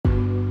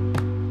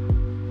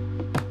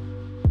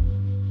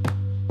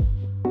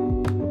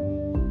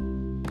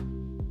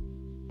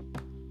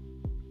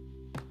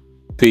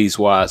Peace,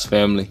 wise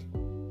family.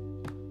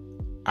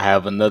 I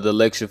have another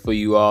lecture for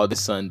you all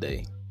this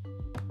Sunday.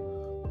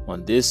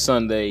 On this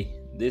Sunday,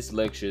 this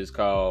lecture is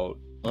called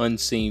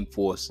Unseen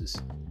Forces,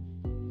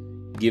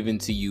 given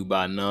to you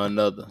by none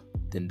other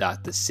than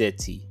Dr.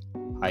 Sati,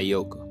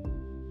 Heyoka.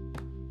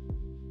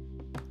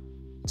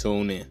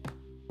 Tune in.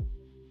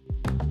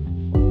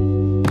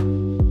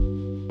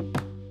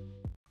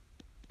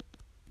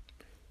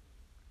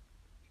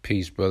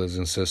 Peace, brothers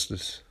and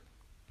sisters.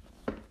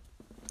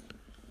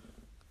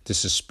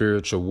 This is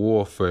spiritual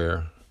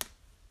warfare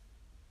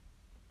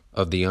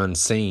of the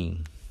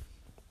unseen.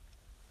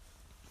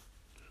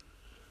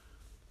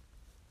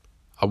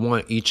 I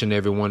want each and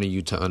every one of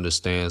you to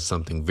understand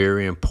something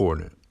very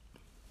important.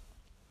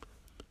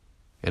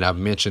 And I've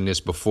mentioned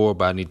this before,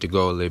 but I need to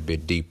go a little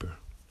bit deeper.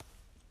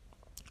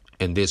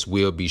 And this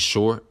will be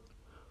short,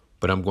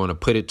 but I'm going to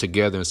put it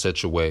together in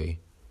such a way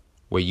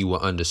where you will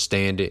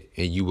understand it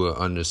and you will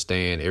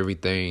understand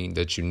everything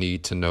that you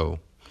need to know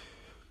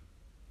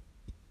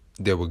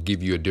that will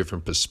give you a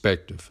different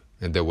perspective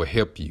and that will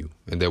help you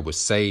and that will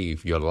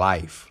save your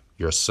life,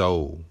 your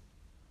soul.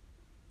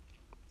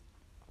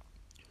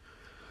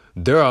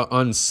 There are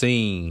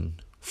unseen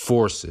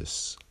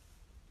forces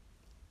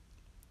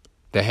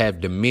that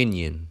have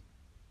dominion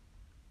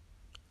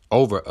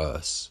over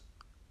us,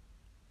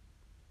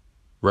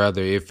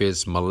 rather if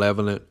it's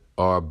malevolent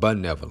or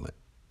benevolent.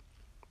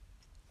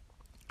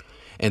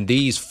 And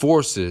these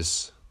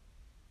forces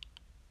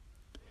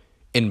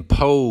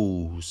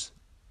impose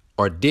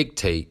or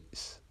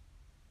dictates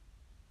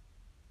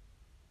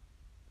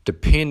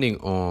depending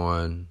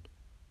on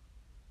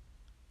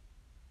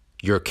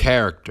your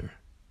character,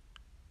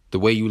 the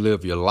way you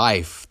live your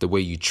life, the way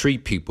you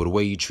treat people, the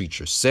way you treat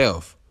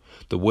yourself,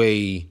 the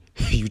way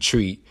you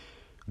treat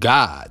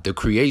God, the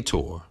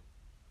Creator,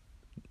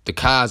 the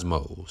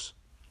cosmos.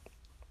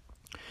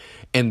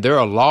 And there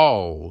are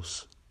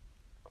laws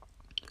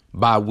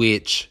by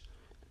which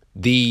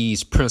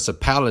these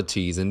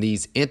principalities and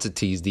these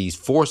entities, these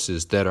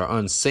forces that are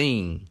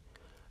unseen,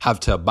 have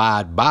to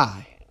abide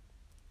by.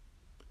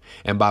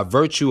 And by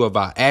virtue of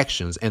our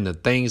actions and the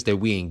things that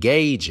we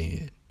engage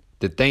in,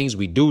 the things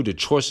we do, the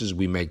choices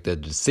we make, the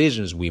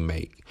decisions we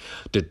make,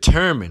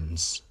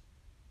 determines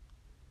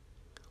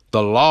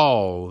the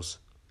laws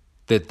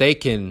that they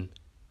can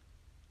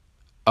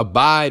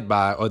abide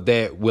by or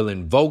that will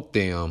invoke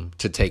them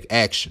to take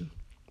action.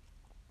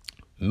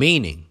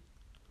 Meaning,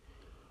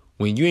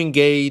 when you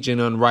engage in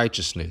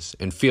unrighteousness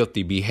and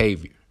filthy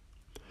behavior,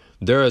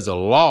 there is a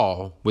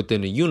law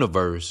within the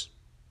universe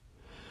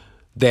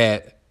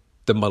that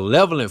the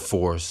malevolent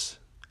force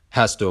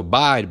has to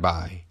abide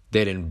by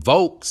that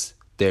invokes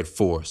that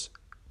force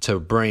to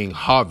bring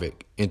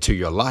havoc into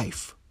your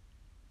life.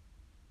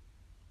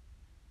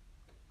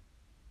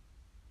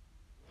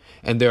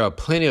 And there are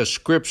plenty of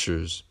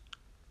scriptures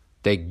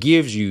that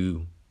gives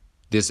you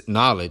this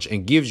knowledge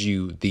and gives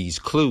you these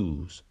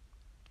clues.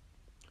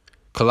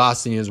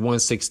 Colossians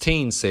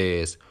 1:16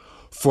 says,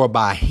 "For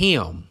by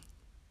him,"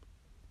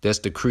 that's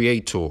the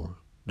Creator,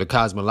 the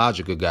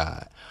cosmological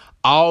God,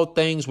 "all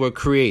things were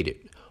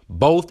created,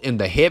 both in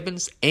the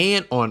heavens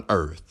and on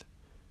earth,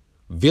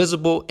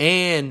 visible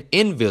and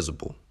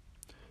invisible,"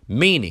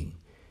 meaning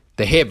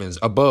the heavens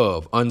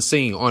above,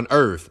 unseen, on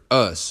earth,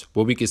 us,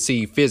 what we can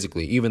see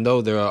physically, even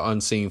though there are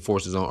unseen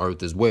forces on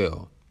earth as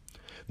well.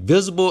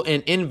 Visible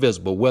and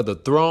invisible, whether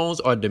thrones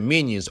or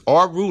dominions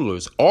or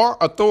rulers or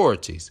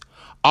authorities,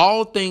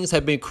 all things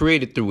have been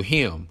created through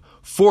him,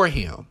 for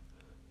him.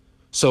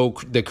 So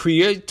the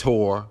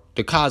Creator,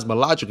 the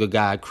cosmological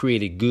God,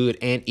 created good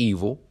and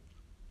evil.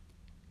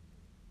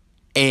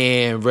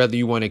 And whether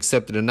you want to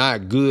accept it or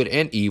not, good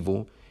and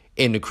evil,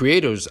 in the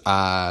Creator's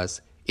eyes,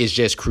 is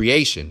just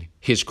creation,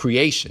 his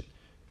creation.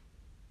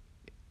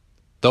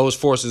 Those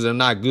forces are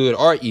not good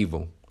or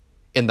evil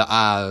in the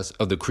eyes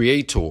of the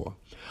Creator.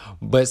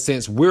 But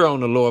since we're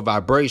on a lower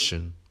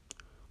vibration,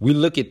 we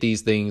look at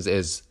these things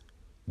as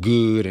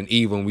good and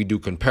evil, and we do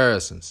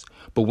comparisons.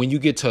 But when you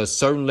get to a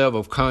certain level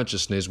of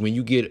consciousness, when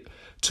you get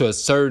to a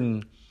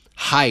certain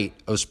height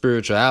of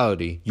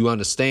spirituality, you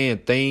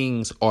understand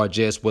things are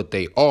just what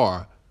they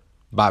are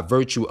by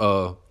virtue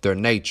of their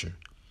nature.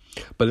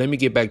 But let me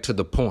get back to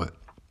the point.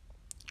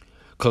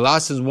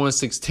 Colossians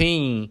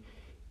 1:16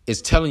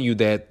 is telling you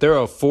that there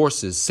are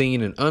forces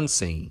seen and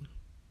unseen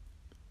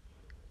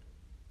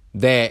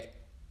that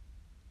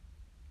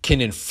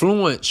can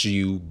influence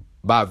you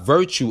by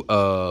virtue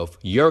of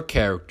your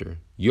character,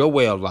 your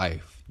way of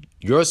life,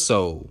 your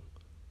soul,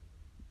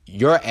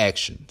 your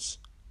actions,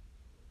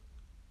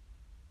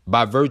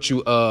 by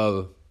virtue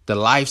of the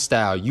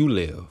lifestyle you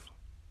live.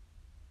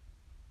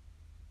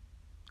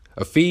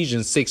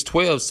 Ephesians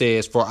 6:12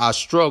 says, "For our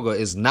struggle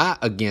is not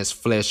against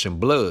flesh and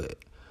blood,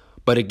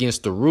 but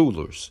against the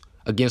rulers,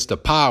 against the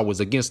powers,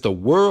 against the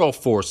world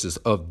forces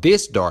of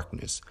this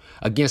darkness,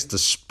 against the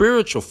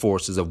spiritual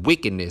forces of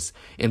wickedness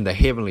in the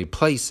heavenly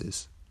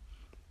places."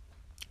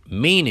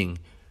 Meaning,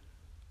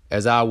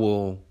 as I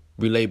will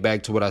relate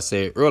back to what I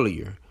said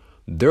earlier,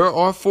 there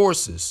are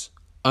forces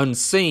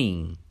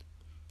unseen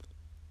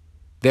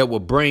that will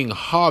bring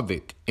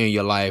havoc in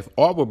your life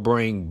or will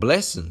bring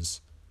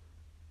blessings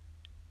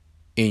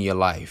in your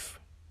life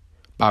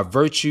by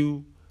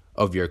virtue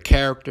of your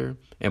character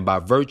and by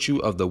virtue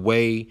of the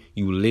way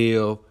you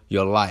live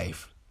your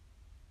life.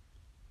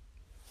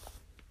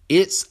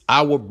 It's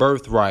our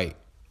birthright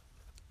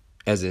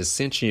as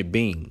sentient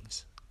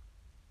beings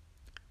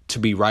to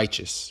be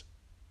righteous.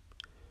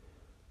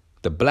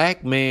 The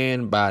black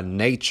man by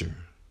nature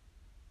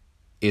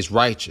is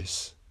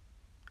righteous,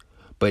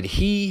 but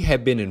he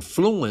had been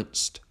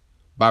influenced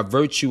by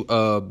virtue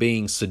of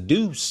being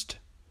seduced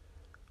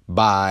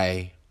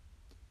by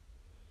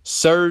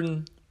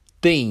certain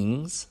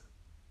things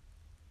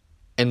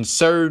and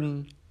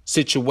certain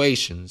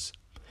situations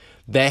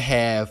that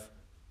have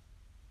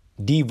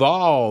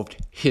devolved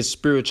his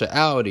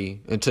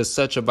spirituality into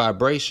such a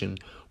vibration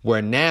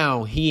where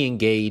now he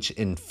engaged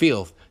in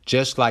filth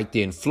just like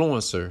the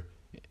influencer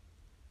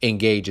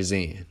engages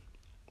in.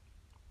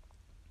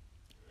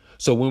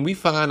 So when we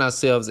find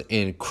ourselves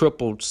in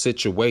crippled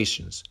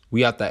situations,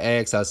 we have to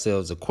ask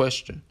ourselves a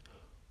question.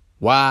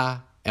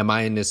 Why am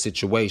I in this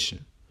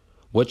situation?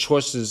 What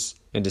choices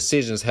and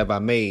decisions have I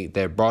made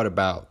that brought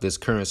about this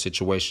current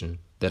situation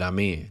that I'm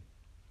in?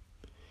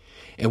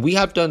 And we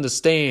have to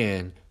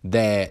understand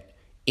that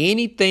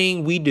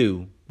anything we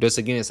do that's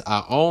against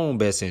our own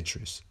best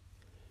interest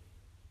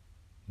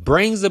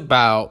brings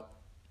about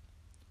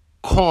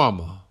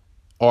karma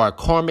or a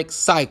karmic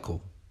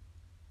cycle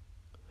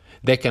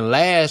that can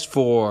last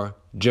for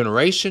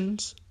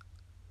generations,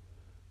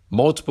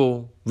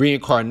 multiple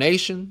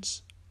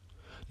reincarnations,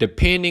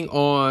 depending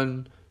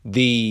on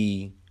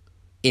the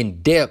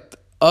in-depth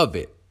of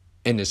it,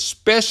 and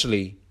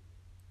especially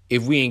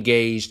if we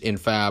engaged in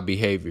foul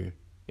behavior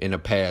in a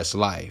past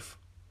life.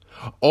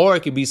 Or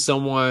it could be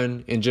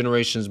someone in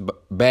generations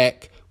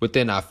back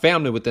within our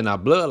family, within our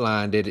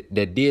bloodline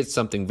that did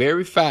something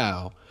very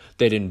foul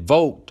that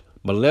invoked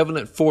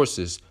malevolent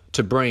forces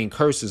to bring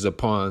curses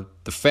upon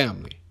the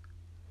family.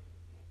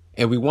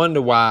 And we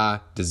wonder why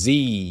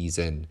disease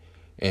and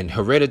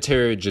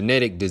hereditary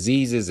genetic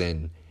diseases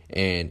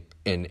and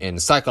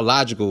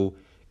psychological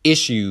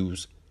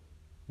issues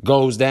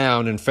goes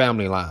down in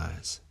family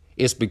lines.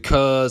 It's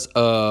because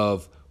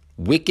of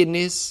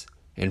wickedness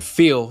and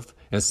filth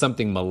and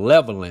something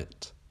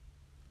malevolent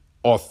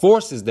or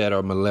forces that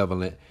are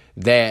malevolent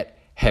that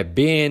have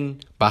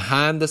been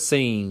behind the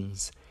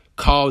scenes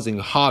causing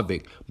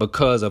havoc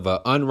because of an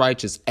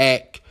unrighteous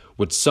act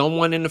with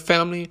someone in the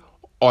family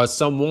or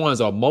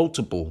someone's or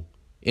multiple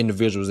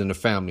individuals in the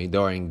family that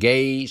are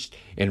engaged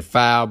in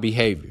foul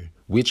behavior,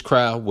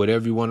 witchcraft,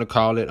 whatever you want to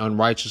call it,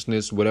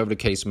 unrighteousness, whatever the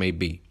case may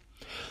be.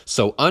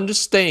 So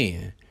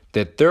understand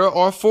that there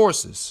are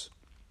forces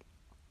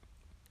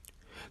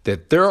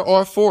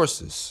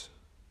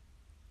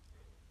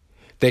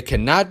that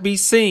cannot be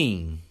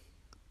seen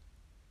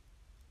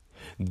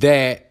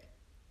that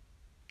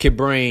can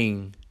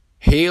bring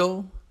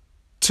hell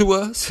to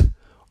us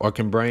or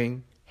can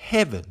bring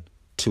heaven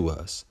to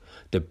us,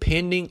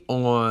 depending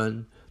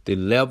on the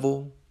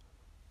level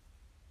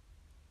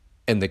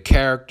and the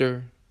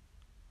character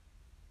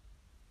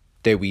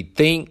that we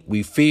think,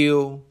 we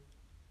feel,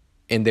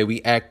 and that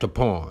we act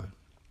upon.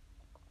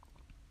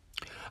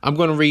 I'm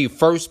going to read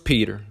 1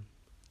 Peter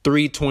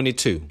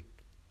 3:22.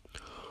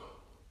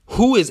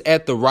 Who is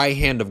at the right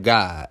hand of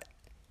God,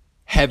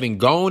 having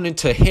gone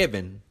into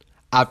heaven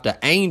after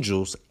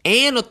angels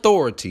and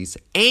authorities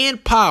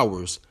and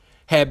powers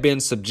have been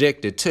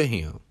subjected to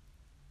him.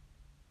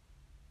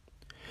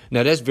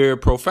 Now that's very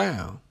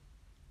profound.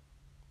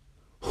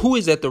 Who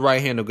is at the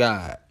right hand of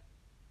God,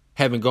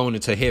 having gone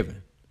into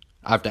heaven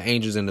after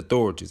angels and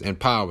authorities and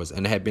powers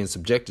and have been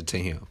subjected to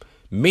him?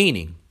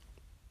 Meaning,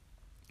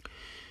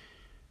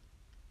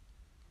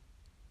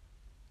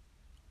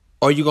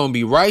 are you going to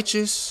be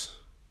righteous,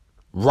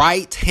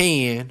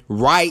 righteousness,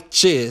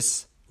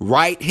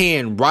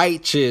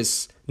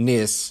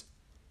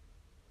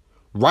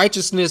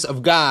 righteousness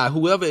of God,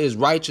 whoever is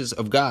righteous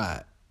of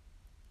God,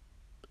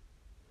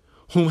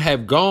 whom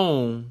have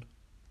gone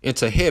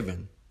into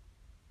heaven,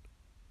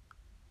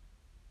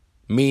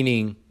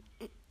 meaning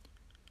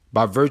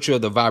by virtue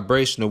of the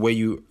vibration, the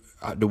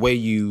way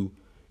you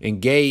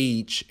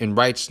engage in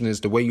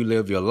righteousness, the way you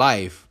live your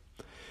life,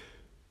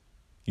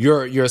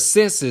 your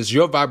senses,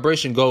 your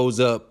vibration goes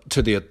up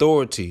to the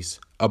authorities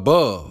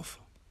above.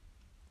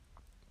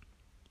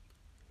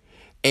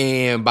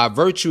 And by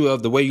virtue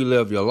of the way you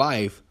live your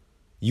life,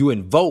 you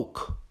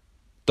invoke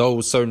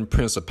those certain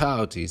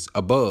principalities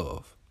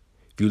above.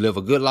 If you live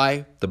a good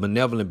life, the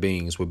benevolent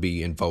beings will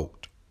be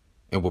invoked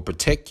and will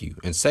protect you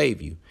and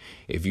save you.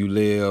 If you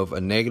live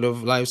a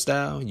negative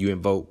lifestyle, you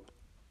invoke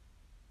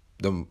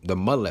the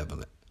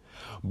malevolent.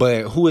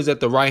 But who is at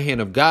the right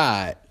hand of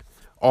God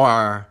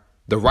are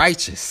the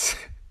righteous.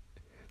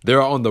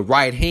 They're on the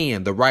right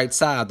hand, the right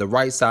side. The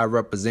right side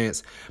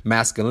represents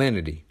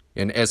masculinity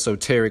in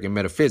esoteric and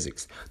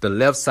metaphysics. The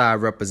left side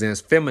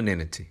represents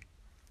femininity,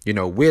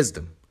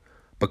 wisdom.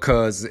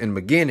 Because in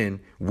the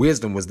beginning,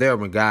 wisdom was there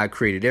when God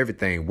created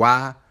everything.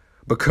 Why?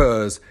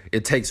 Because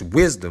it takes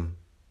wisdom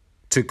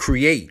to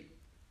create,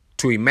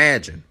 to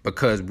imagine,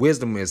 because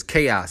wisdom is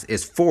chaos,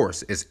 it's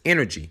force, it's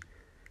energy.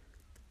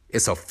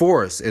 It's a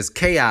force, it's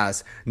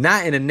chaos,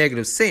 not in a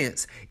negative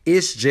sense.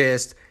 It's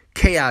just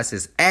chaos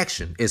is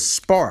action, it's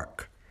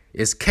spark.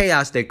 It's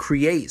chaos that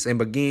creates and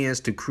begins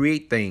to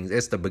create things.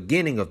 It's the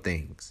beginning of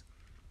things.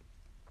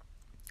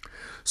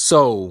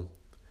 So,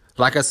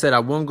 like I said, I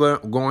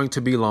wasn't going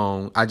to be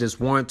long. I just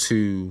want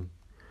to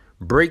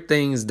break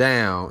things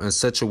down in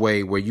such a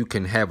way where you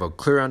can have a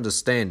clear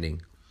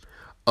understanding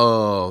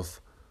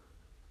of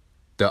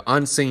the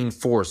unseen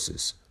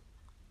forces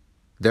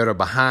that are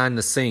behind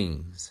the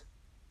scenes.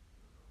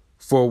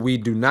 For we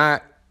do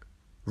not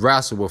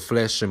wrestle with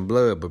flesh and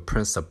blood, but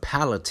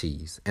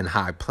principalities in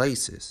high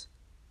places.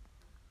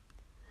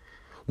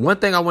 One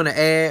thing I want to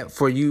add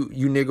for you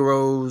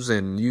Negroes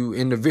and you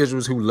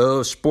individuals who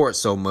love sports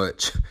so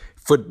much,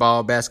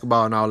 football,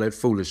 basketball, and all that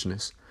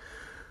foolishness.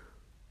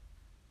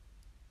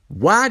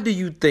 Why do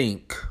you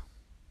think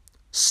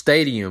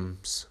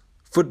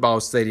football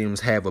stadiums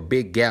have a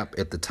big gap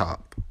at the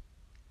top?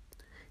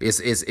 It's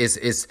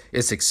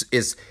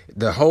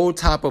the whole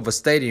top of a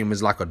stadium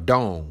is like a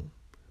dome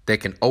that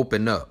can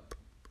open up.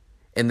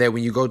 And that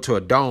when you go to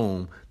a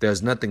dome,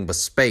 there's nothing but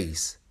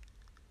space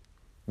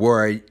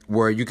where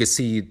you can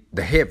see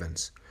the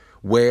heavens.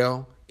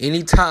 Well,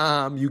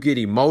 anytime you get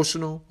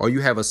emotional or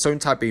you have a certain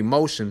type of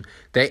emotion,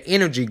 that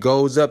energy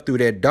goes up through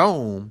that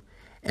dome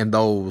and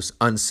those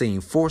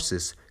unseen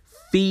forces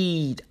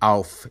feed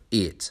off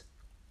it,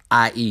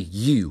 i.e.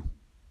 you.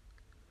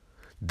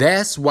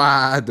 That's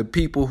why the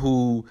people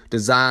who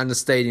design the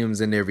stadiums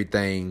and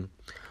everything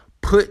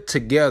put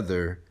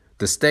together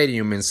the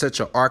stadium in such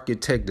an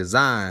architect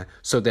design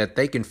so that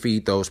they can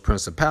feed those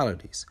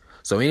principalities.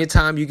 So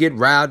anytime you get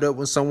riled up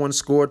when someone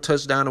scored a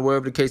touchdown or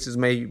wherever the cases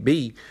may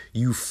be,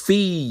 you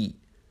feed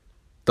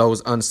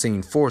those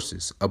unseen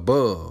forces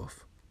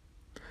above.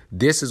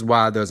 This is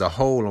why there's a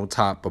hole on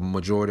top of a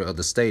majority of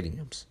the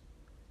stadiums.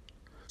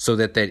 So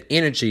that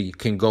energy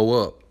can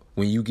go up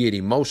when you get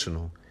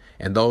emotional.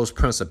 And those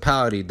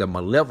principalities, the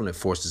malevolent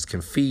forces,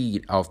 can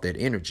feed off that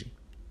energy.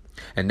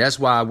 And that's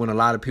why when a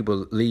lot of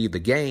people leave the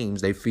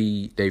games, they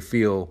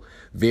feel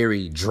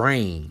very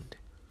drained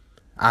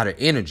out of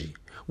energy.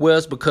 Well,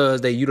 it's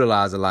because they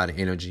utilize a lot of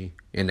energy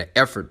and the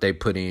effort they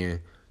put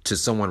in to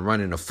someone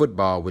running a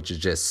football, which is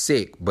just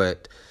sick.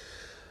 But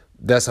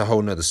that's a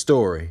whole nother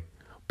story.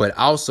 But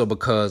also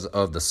because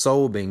of the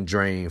soul being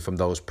drained from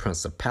those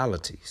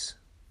principalities.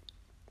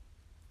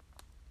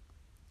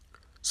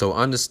 So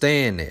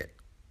understand that.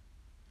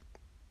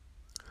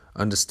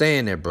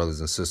 Understand that,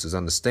 brothers and sisters.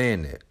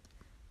 Understand that.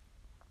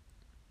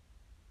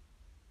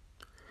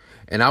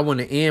 And I want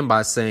to end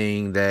by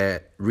saying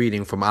that,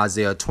 reading from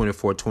Isaiah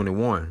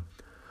 24:21.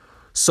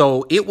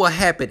 So it will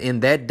happen in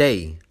that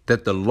day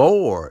that the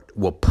Lord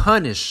will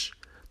punish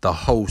the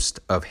host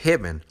of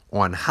heaven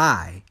on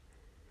high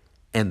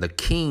and the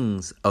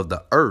kings of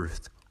the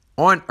earth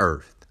on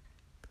earth.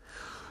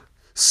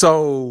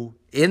 So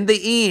in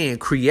the end,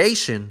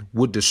 creation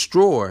would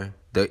destroy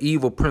the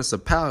evil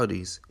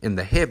principalities in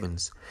the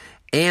heavens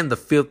and the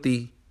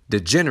filthy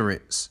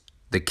degenerates,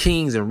 the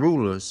kings and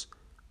rulers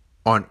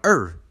on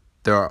earth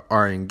that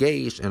are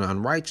engaged in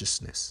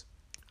unrighteousness.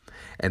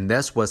 And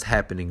that's what's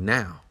happening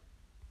now.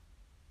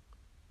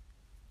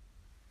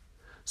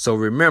 So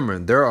remember,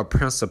 there are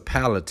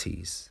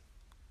principalities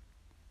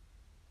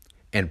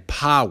and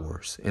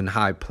powers in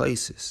high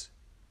places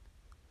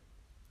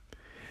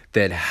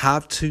that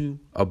have to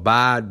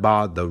abide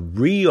by the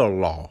real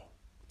law,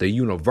 the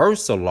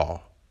universal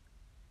law.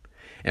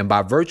 And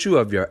by virtue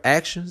of your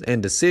actions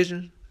and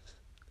decisions,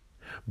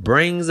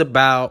 brings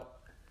about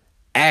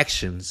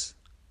actions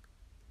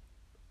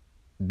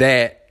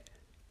that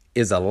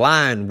is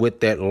aligned with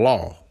that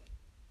law.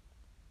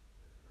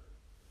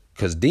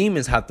 Because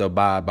demons have to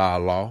abide by a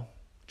law,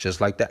 just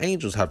like the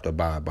angels have to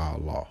abide by a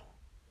law.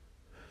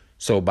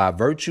 So by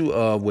virtue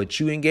of what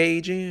you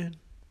engage in,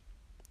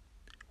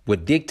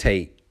 would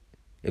dictate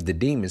if the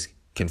demons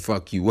can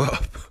fuck you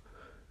up.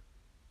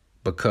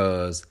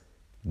 Because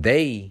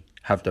they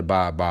have to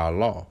abide by a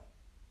law.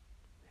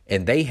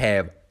 And they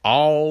have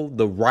all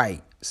the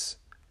rights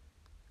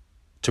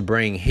to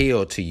bring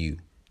hell to you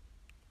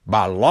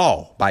by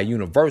law, by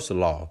universal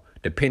law,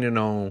 depending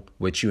on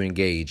what you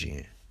engage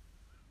in.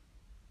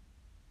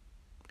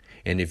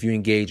 And if you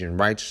engage in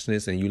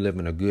righteousness and you live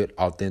in a good,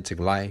 authentic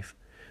life,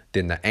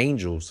 then the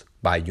angels,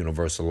 by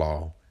universal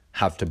law,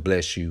 have to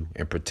bless you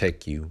and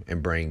protect you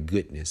and bring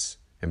goodness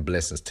and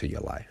blessings to your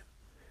life.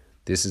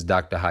 This is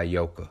Dr.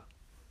 Heyoka.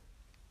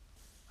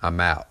 I'm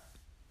out.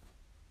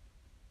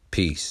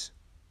 Peace.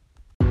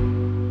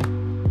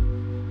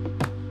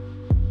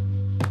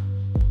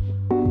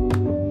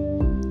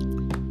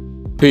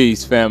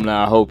 Peace, family.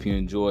 I hope you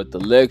enjoyed the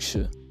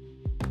lecture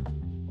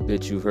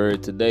that you've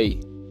heard today.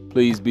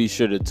 Please be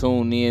sure to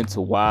tune in to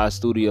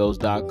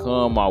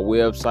wisestudios.com, our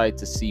website,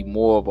 to see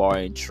more of our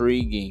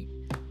intriguing,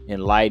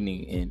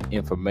 enlightening, and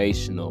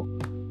informational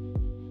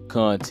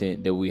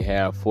content that we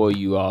have for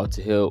you all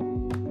to help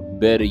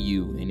better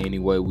you in any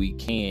way we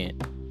can.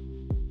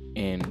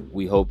 And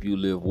we hope you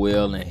live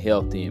well and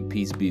healthy, and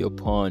peace be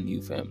upon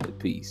you, family.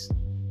 Peace.